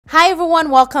Hi everyone,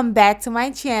 welcome back to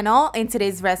my channel. In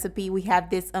today's recipe we have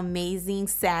this amazing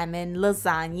salmon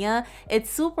lasagna. It's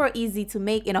super easy to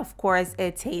make and of course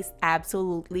it tastes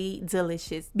absolutely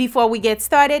delicious. Before we get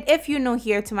started, if you're new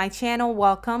here to my channel,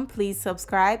 welcome. Please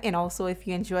subscribe, and also if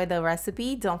you enjoy the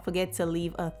recipe, don't forget to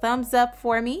leave a thumbs up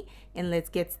for me, and let's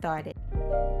get started.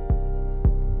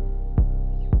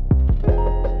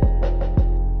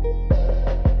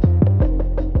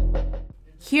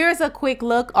 Here's a quick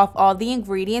look of all the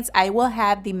ingredients. I will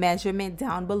have the measurement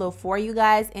down below for you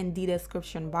guys in the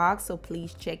description box, so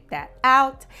please check that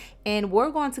out. And we're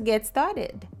going to get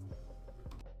started.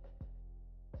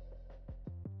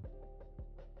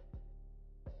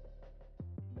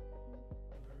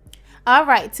 All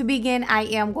right, to begin, I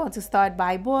am going to start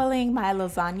by boiling my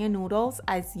lasagna noodles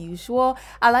as usual.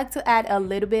 I like to add a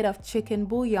little bit of chicken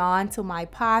bouillon to my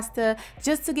pasta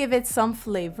just to give it some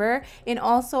flavor. And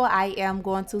also I am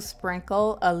going to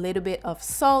sprinkle a little bit of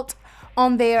salt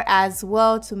on there as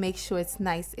well to make sure it's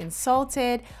nice and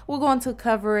salted. We're going to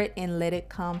cover it and let it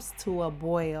come to a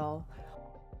boil.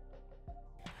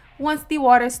 Once the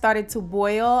water started to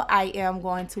boil, I am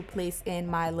going to place in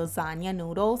my lasagna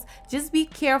noodles. Just be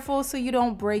careful so you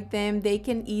don't break them. They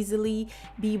can easily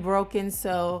be broken,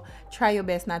 so try your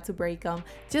best not to break them.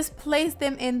 Just place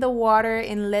them in the water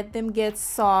and let them get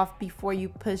soft before you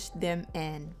push them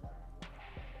in.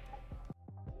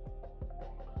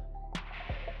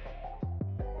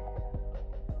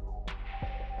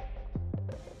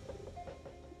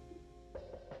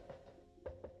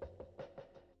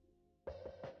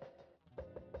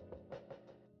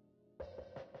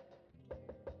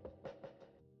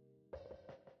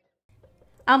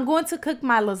 I'm going to cook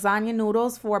my lasagna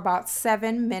noodles for about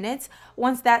 7 minutes.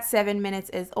 Once that 7 minutes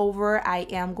is over, I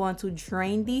am going to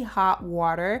drain the hot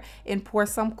water and pour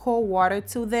some cold water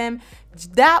to them.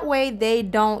 That way they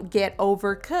don't get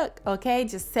overcooked, okay?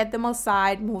 Just set them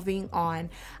aside, moving on.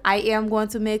 I am going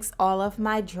to mix all of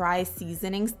my dry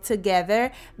seasonings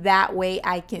together. That way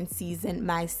I can season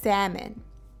my salmon.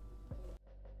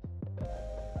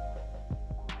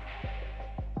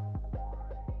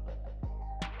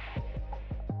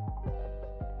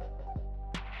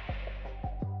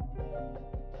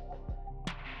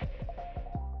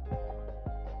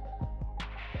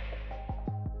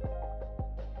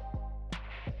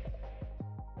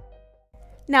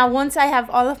 Now, once I have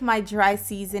all of my dry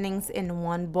seasonings in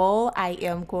one bowl, I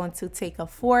am going to take a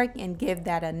fork and give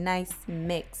that a nice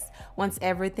mix. Once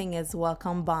everything is well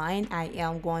combined, I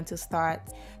am going to start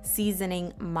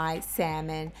seasoning my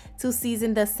salmon. To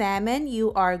season the salmon,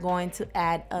 you are going to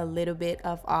add a little bit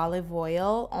of olive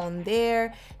oil on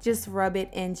there. Just rub it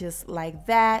in just like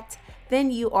that. Then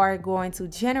you are going to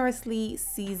generously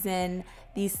season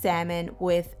the salmon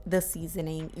with the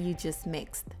seasoning you just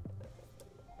mixed.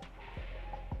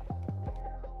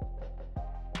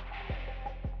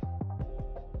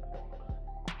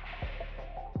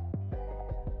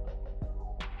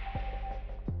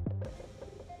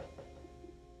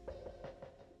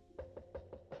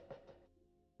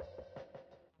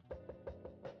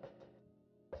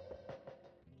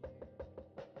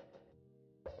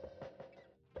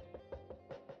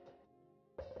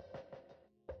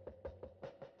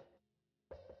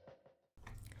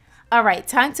 All right,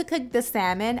 time to cook the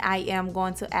salmon. I am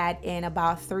going to add in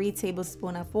about 3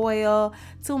 tablespoons of oil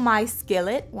to my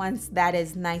skillet. Once that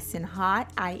is nice and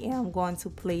hot, I am going to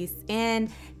place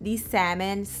in the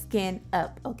salmon skin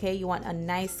up, okay? You want a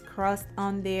nice crust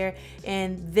on there.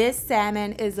 And this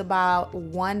salmon is about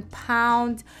 1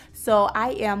 pound. So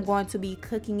I am going to be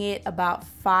cooking it about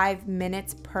 5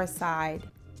 minutes per side.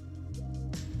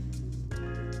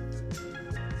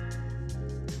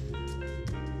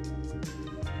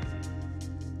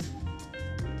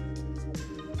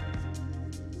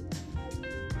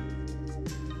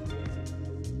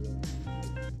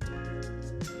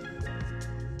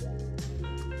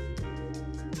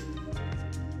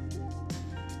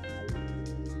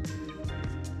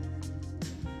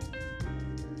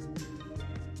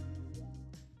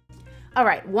 All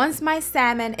right, once my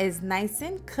salmon is nice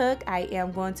and cooked, I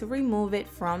am going to remove it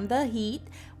from the heat.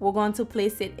 We're going to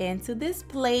place it into this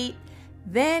plate.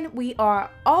 Then we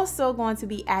are also going to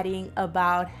be adding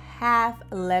about half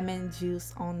lemon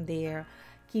juice on there.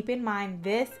 Keep in mind,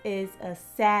 this is a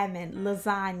salmon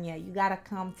lasagna. You gotta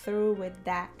come through with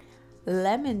that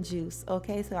lemon juice,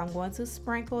 okay? So I'm going to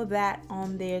sprinkle that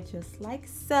on there just like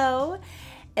so.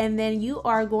 And then you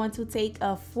are going to take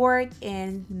a fork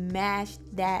and mash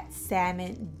that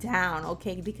salmon down,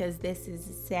 okay? Because this is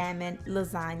salmon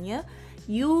lasagna.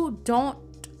 You don't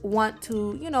want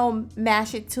to,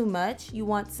 mash it too much. You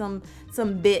want some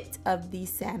bit of the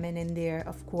salmon in there,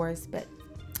 of course, but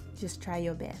just try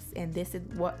your best. And this is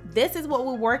what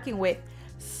we're working with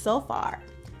so far.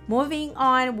 Moving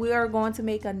on, we are going to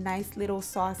make a nice little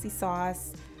saucy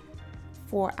sauce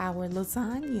for our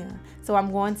lasagna. So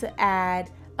I'm going to add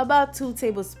about 2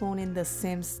 tablespoons in the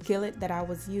same skillet that I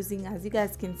was using. As you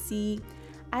guys can see,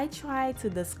 I tried to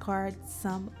discard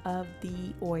some of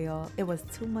the oil. It was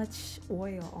too much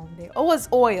oil on there. It was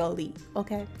oily,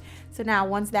 okay? So now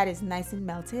once that is nice and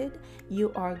melted,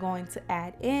 you are going to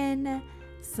add in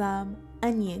some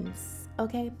onions,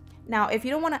 okay? Now, if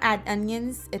you don't want to add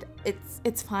onions,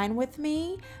 it's fine with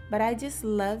me, but I just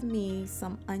love me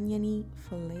some oniony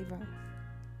flavor.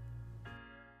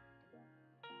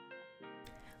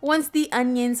 Once the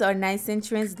onions are nice and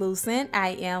translucent, I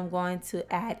am going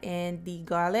to add in the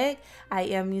garlic. I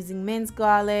am using minced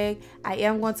garlic. I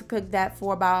am going to cook that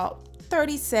for about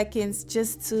 30 seconds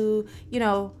just to, you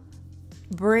know,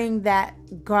 bring that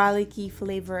garlicky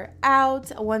flavor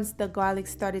out. Once the garlic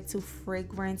started to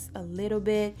fragrance a little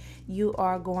bit, you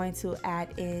are going to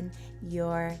add in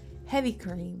your heavy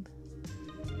cream.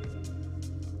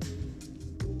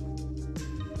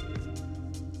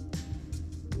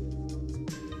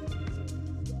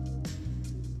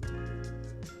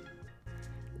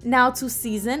 Now to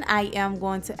season, I am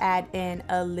going to add in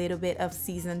a little bit of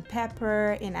seasoned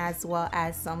pepper and as well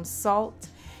as some salt.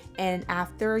 And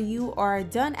after you are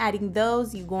done adding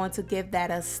those, you're going to give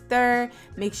that a stir.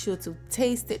 Make sure to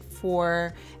taste it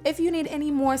for if you need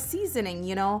any more seasoning,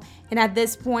 you know. And at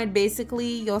this point,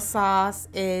 basically your sauce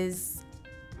is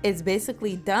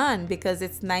basically done because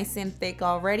it's nice and thick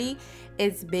already.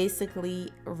 It's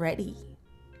basically ready.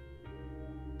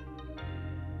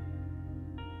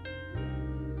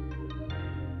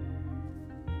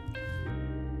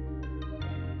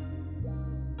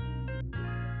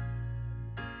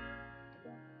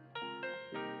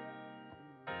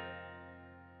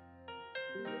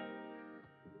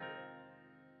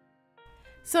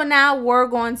 So now we're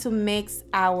going to mix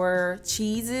our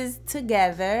cheeses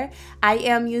together. I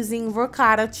am using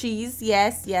ricotta cheese,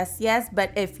 yes,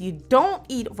 but if you don't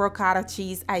eat ricotta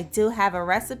cheese, I do have a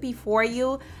recipe for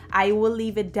you. I will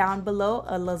leave it down below,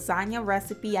 a lasagna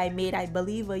recipe I made, I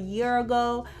believe, a year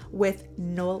ago with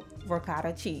no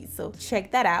ricotta cheese. So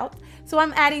check that out. So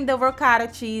I'm adding the ricotta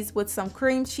cheese with some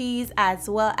cream cheese as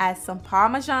well as some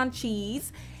parmesan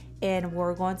cheese. And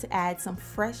we're going to add some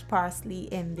fresh parsley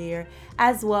in there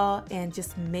as well and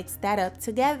just mix that up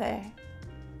together.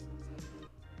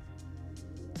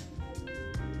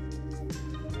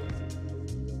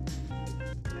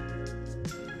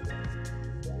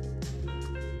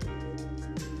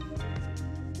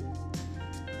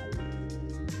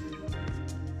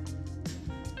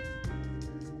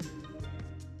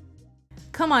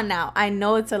 Come on now, I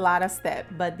know it's a lot of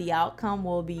steps, but the outcome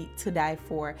will be to die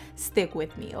for. Stick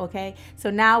with me, okay?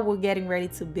 So now we're getting ready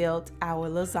to build our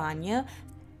lasagna.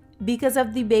 Because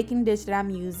of the baking dish that I'm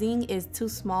using is too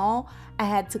small, I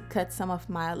had to cut some of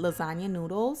my lasagna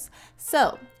noodles.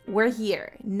 So we're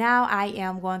here. Now I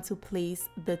am going to place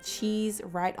the cheese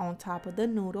right on top of the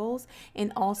noodles.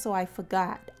 And also I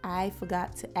forgot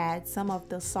to add some of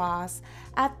the sauce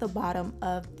at the bottom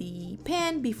of the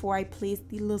pan before I placed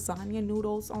the lasagna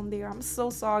noodles on there. I'm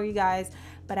so sorry guys,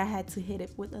 but I had to hit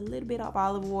it with a little bit of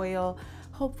olive oil.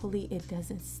 Hopefully it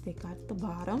doesn't stick at the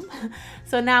bottom.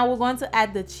 So now we're going to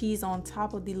add the cheese on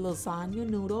top of the lasagna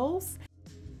noodles.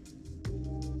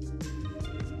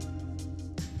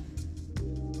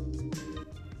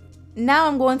 Now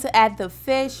I'm going to add the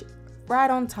fish right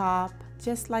on top,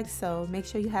 just like so. Make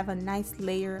sure you have a nice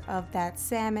layer of that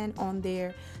salmon on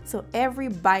there so every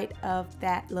bite of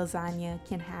that lasagna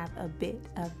can have a bit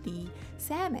of the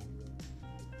salmon.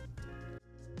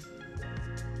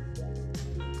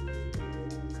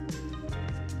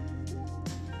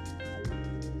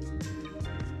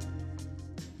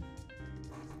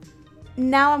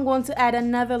 Now I'm going to add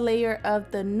another layer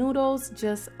of the noodles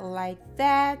just like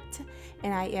that.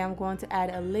 And I am going to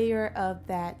add a layer of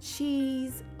that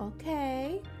cheese,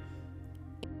 okay?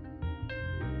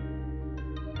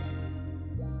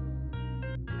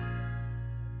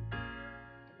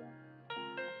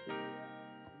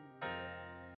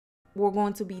 We're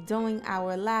going to be doing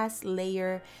our last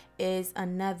layer is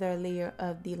another layer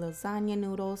of the lasagna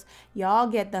noodles. Y'all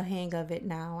get the hang of it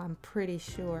now, I'm pretty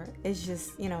sure. It's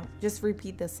just, you know, just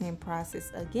repeat the same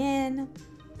process again.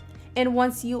 And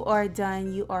once you are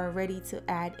done, you are ready to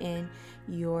add in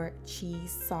your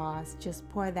cheese sauce. Just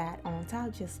pour that on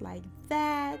top just like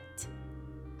that.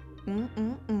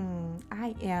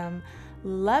 I am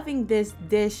loving this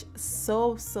dish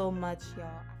so much, y'all.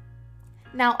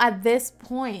 Now at this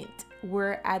point,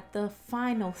 we're at the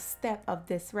final step of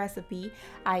this recipe.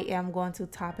 I am going to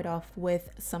top it off with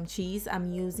some cheese.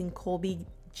 I'm using Colby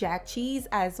Jack cheese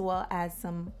as well as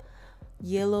some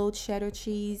yellow cheddar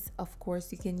cheese. Of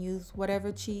course, you can use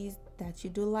whatever cheese that you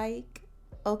do like.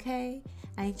 Okay,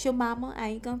 I ain't your mama. I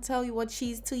ain't gonna tell you what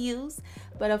cheese to use,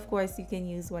 but of course you can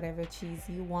use whatever cheese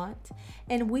you want.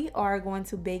 And we are going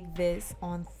to bake this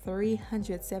on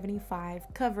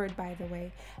 375, covered, by the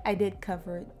way. I did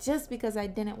cover it just because I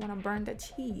didn't want to burn the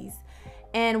cheese.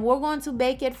 And we're going to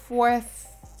bake it for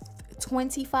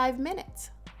 25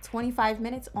 minutes. 25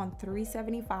 minutes on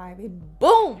 375, and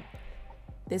boom,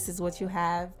 this is what you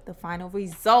have, the final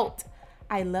result.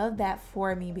 I love that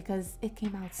for me because it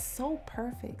came out so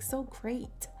perfect, so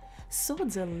great, so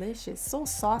delicious, so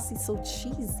saucy, so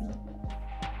cheesy.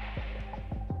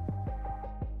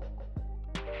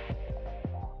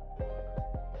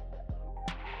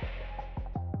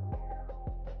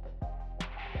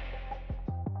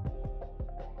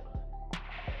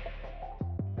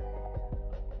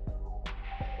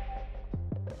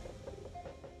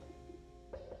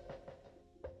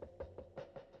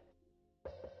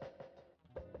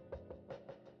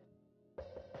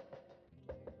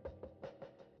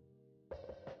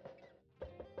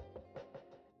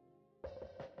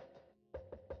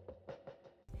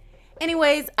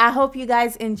 Anyways, I hope you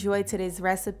guys enjoyed today's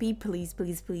recipe. Please,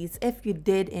 please, please, if you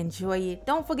did enjoy it,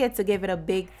 don't forget to give it a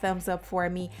big thumbs up for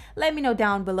me. Let me know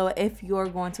down below if you're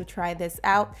going to try this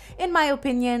out. In my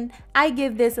opinion, I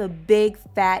give this a big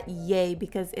fat yay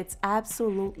because it's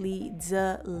absolutely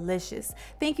delicious.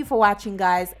 Thank you for watching,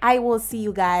 guys. I will see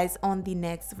you guys on the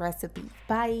next recipe.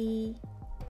 Bye.